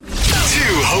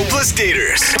Hopeless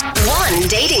Daters. One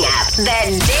dating app that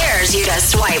dares you to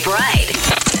swipe right.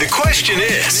 The question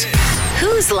is,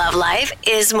 Whose love life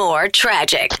is more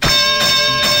tragic?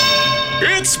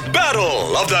 it's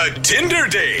Battle of the Tinder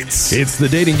Dates. It's the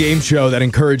dating game show that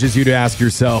encourages you to ask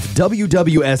yourself,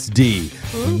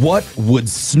 WWSD, what would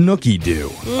Snooki do?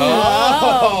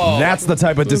 That's the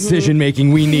type of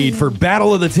decision-making we need for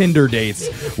Battle of the Tinder Dates,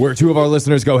 where two of our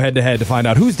listeners go head-to-head to find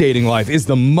out whose dating life is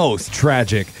the most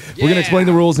tragic. We're going to explain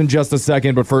the rules in just a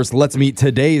second, but first, let's meet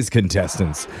today's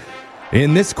contestants.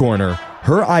 In this corner,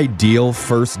 her ideal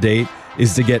first date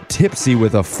is to get tipsy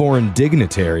with a foreign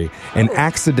dignitary and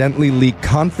accidentally leak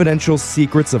confidential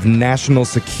secrets of national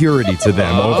security to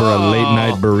them over a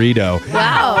late-night burrito.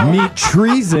 Wow. Meet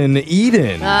Treason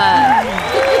Eden.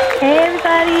 Hey,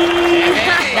 everybody.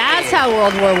 That's how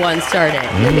World War I started.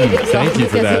 Thank you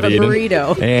for Because that, of a Eden.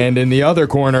 burrito. And in the other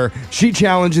corner, she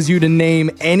challenges you to name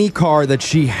any car that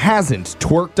she hasn't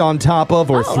twerked on top of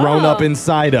or thrown up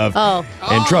inside of. Oh.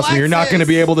 And trust me, you're not going to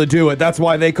be able to do it. That's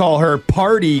why they call her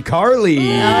Party Carly.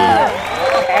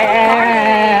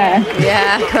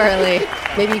 Yeah, Carly.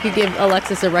 Maybe you could give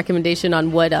Alexis a recommendation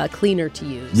on what cleaner to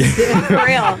use. For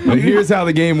real. But here's how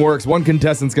the game works. One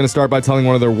contestant's going to start by telling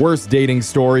one of their worst dating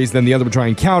stories, then the other will try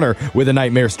and counter with a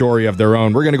nightmare story of their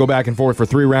own. We're going to go back and forth for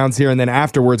 3 rounds here, and then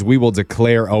afterwards we will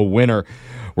declare a winner.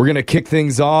 We're going to kick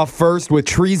things off first with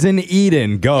Treason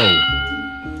Eden. Go.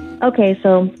 Okay,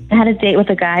 so I had a date with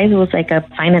a guy who was like a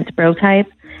finance bro type.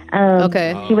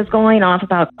 Okay. He was going off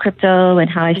about crypto and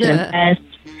how I should invest.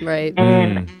 Right.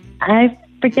 And I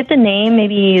forget the name,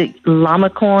 maybe llama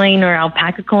coin or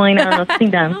alpaca coin. I don't know,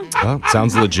 something dumb. Oh,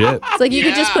 sounds legit. It's like you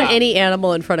could just put any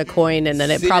animal in front of coin and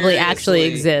then it probably actually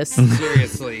exists.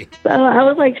 Seriously. So I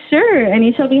was like, sure. And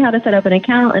he showed me how to set up an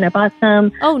account, and I bought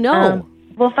some. Oh, no.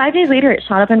 Well, 5 days later, it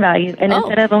shot up in value. And Oh.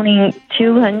 instead of owning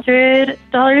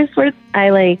 $200 worth,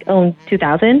 I owned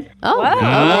 $2,000. Oh,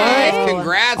 Nice. okay.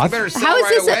 Congrats. You better sell How is right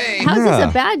this? away. How is this Yeah.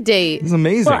 a bad date? This is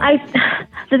amazing. Well,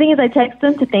 the thing is, I texted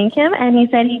him to thank him, and he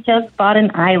said he just bought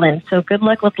an island. So good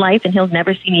luck with life, and he'll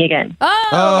never see me again.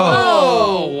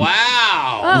 Oh,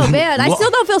 wow. Oh, man. I still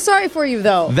don't feel sorry for you,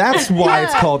 though. That's why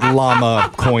it's called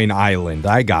Llama Coin Island.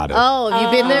 I got it. Oh, have you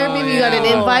been there? Maybe you got an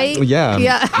invite? Yeah.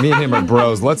 Yeah. Me and him are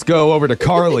bros. Let's go over to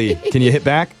Carly. Can you hit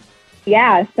back?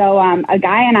 Yeah, so a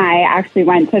guy and I actually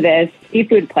went to this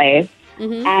seafood place,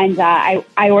 and I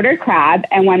ordered crab,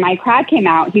 and when my crab came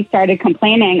out, he started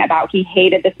complaining about he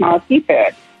hated the smell of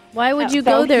seafood. Why would you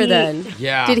go there then?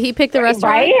 Yeah. Did he pick the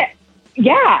restaurant? Right?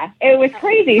 Yeah, it was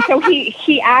crazy. So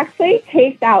he actually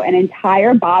takes out an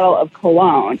entire bottle of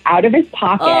cologne out of his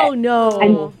pocket Oh, no.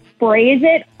 and sprays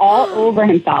it all over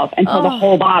himself until the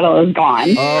whole bottle is gone.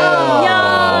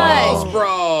 Yikes.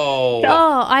 Bro.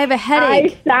 Oh, I have a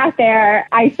headache.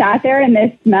 I sat there in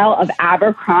this smell of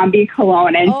Abercrombie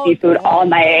cologne and seafood all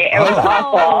night. It was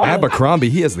awful. Abercrombie,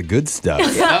 he has the good stuff. More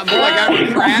like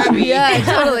I'm crabby. Yeah,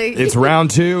 totally. It's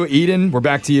round 2. Eden, we're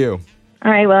back to you.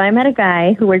 All right, well, I met a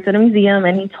guy who works at a museum,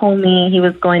 and he told me he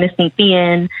was going to sneak me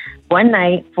in one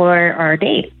night for our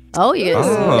date. Oh, yes.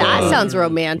 Oh. That sounds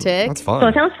romantic. That's So it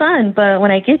fun. sounds fun, but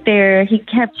when I get there, he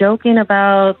kept joking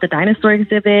about the dinosaur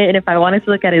exhibit and if I wanted to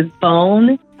look at his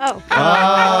bone. Oh.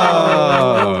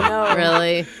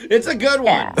 Really? It's a good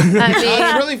one. I mean,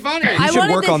 It's really funny. I You should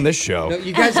wanted work this- on this show. No,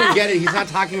 you guys don't get it. He's not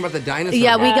talking about the dinosaur.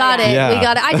 yeah, we got it. Yeah. We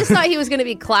got it. I just thought he was going to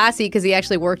be classy because he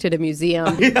actually worked at a museum.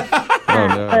 Oh,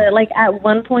 no. But at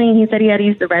one point, he said he had to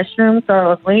use the restroom, so I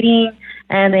was waiting,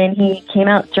 and then he came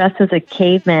out dressed as a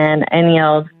caveman and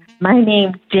yelled, "My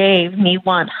name's Dave, me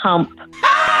want hump." Oh,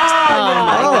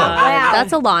 my God.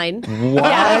 That's a line. Why?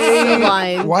 That's a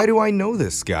line. Why do I know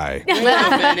this guy? Wait a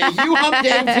minute. You humped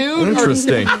him too?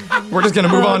 Interesting. We're just going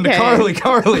to move on to Okay. Carly.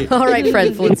 Carly, All right,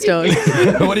 Fred Flintstone.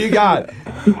 what do you got?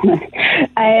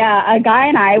 A guy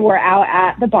and I were out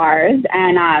at the bars,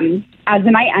 and as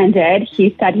the night ended,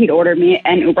 he said he'd order me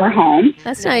an Uber home.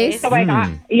 That's nice. So I got,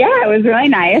 it was really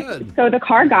nice. Good. So the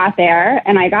car got there,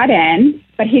 and I got in,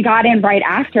 but he got in right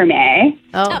after me.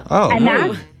 Oh. Oh,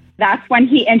 And that's when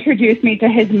he introduced me to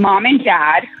his mom and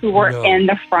dad, who were in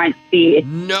the front seat.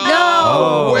 No.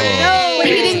 Oh. way. No, when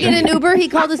he didn't get an Uber, he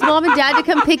called his mom and dad to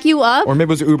come pick you up. or maybe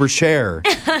it was Uber Share.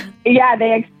 Yeah,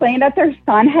 they explained that their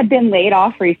son had been laid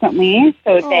off recently,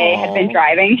 so they had been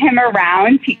driving him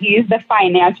around to ease the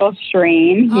financial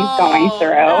strain he's going through.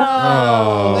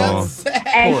 Oh, That's sad.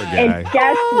 And poor guy. it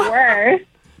gets worse.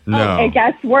 no. It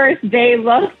gets worse. They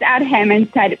looked at him and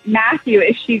said, "Matthew,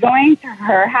 is she going to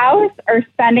her house or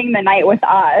spending the night with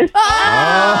us?"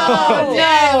 Oh,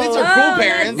 yeah, these are cool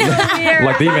parents.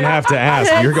 Like they even have to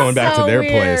ask. You're going back to their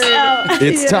place.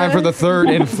 It's time for the third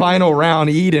and final round.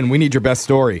 Eden, we need your best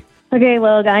story. Okay,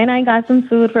 well, a guy and I got some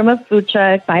food from a food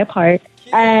truck by a park,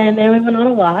 and then we went on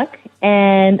a walk,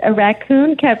 and a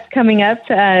raccoon kept coming up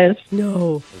to us.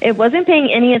 No. It wasn't paying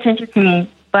any attention to me,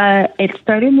 but it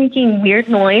started making weird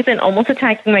noise and almost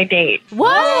attacking my date. Whoa!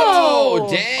 Oh,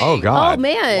 dang. Oh, God. Oh,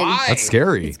 man. Why? That's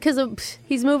scary. Because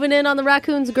he's moving in on the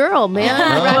raccoon's girl, man.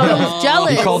 The raccoon's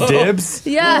jealous. You called dibs?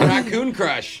 Yeah. Raccoon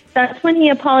crush. That's when he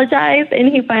apologized, and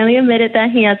he finally admitted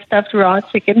that he had stuffed raw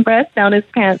chicken breast down his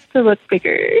pants to look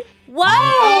bigger. Whoa!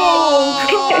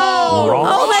 Raw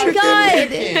Oh, my chicken. God.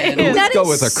 Let's go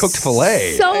is with a cooked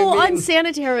filet. So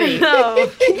unsanitary. Can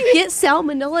you get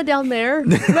salmonella down there?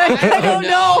 I don't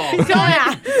know. Don't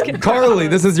ask. Carly,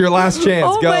 this is your last chance.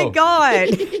 Oh Go. my God.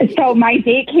 So my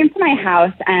date came to my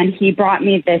house and he brought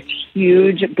me this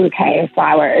huge bouquet of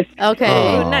flowers. Okay.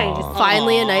 Oh. Nice.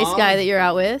 Finally, a nice guy that you're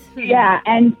out with. Yeah,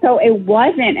 and so it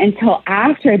wasn't until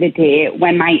after the date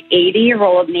when my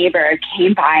 80-year-old neighbor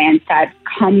came by and said,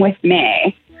 "Come with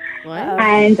me." What?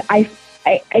 And I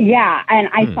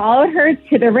followed her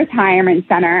to the retirement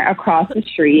center across the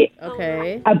street.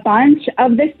 Okay. A bunch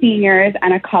of the seniors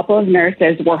and a couple of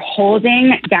nurses were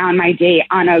holding down my date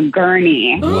on a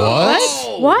gurney.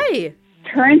 What? Why?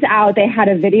 Turns out they had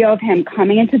a video of him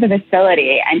coming into the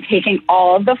facility and taking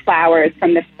all of the flowers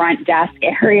from the front desk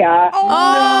area.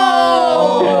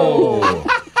 Oh.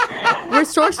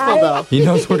 Resourceful, though. He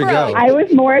knows where to go. I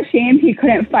was more ashamed he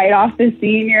couldn't fight off the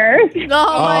seniors.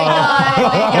 Oh, my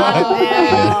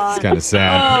God. It's kind of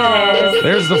sad.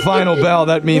 There's the final bell.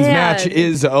 That means Man. match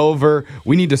is over.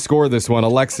 We need to score this one.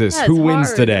 Alexis, That's who wins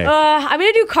hard. today? I'm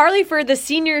going to do Carly for the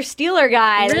senior Steeler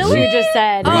guy Really? that you just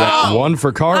said. We got one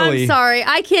for Carly. I'm sorry.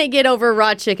 I can't get over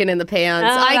raw chicken in the pants.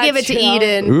 Oh, I give it that's to true.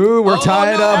 Eden. Ooh, we're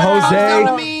tied no, up, it's down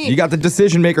to Jose. me. You got the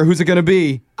decision maker. Who's it going to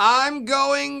be? I'm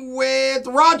going with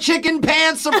raw chicken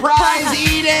pants surprise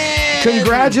Eden.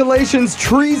 Congratulations,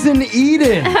 Treason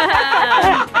Eden.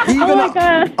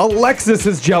 Even Alexis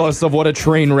is jealous of what a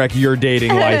train wreck your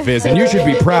dating life is, and you should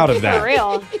be proud of For that.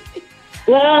 real.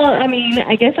 Well, I mean,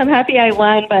 I guess I'm happy I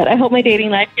won, but I hope my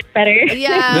dating life gets better.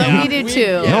 Yeah, we do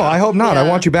too. No, I hope not. I Yeah.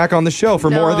 want you back on the show for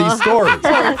more of No. these stories.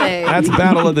 Okay. That's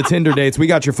Battle of the Tinder Dates. We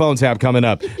got your phone tab coming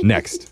up next.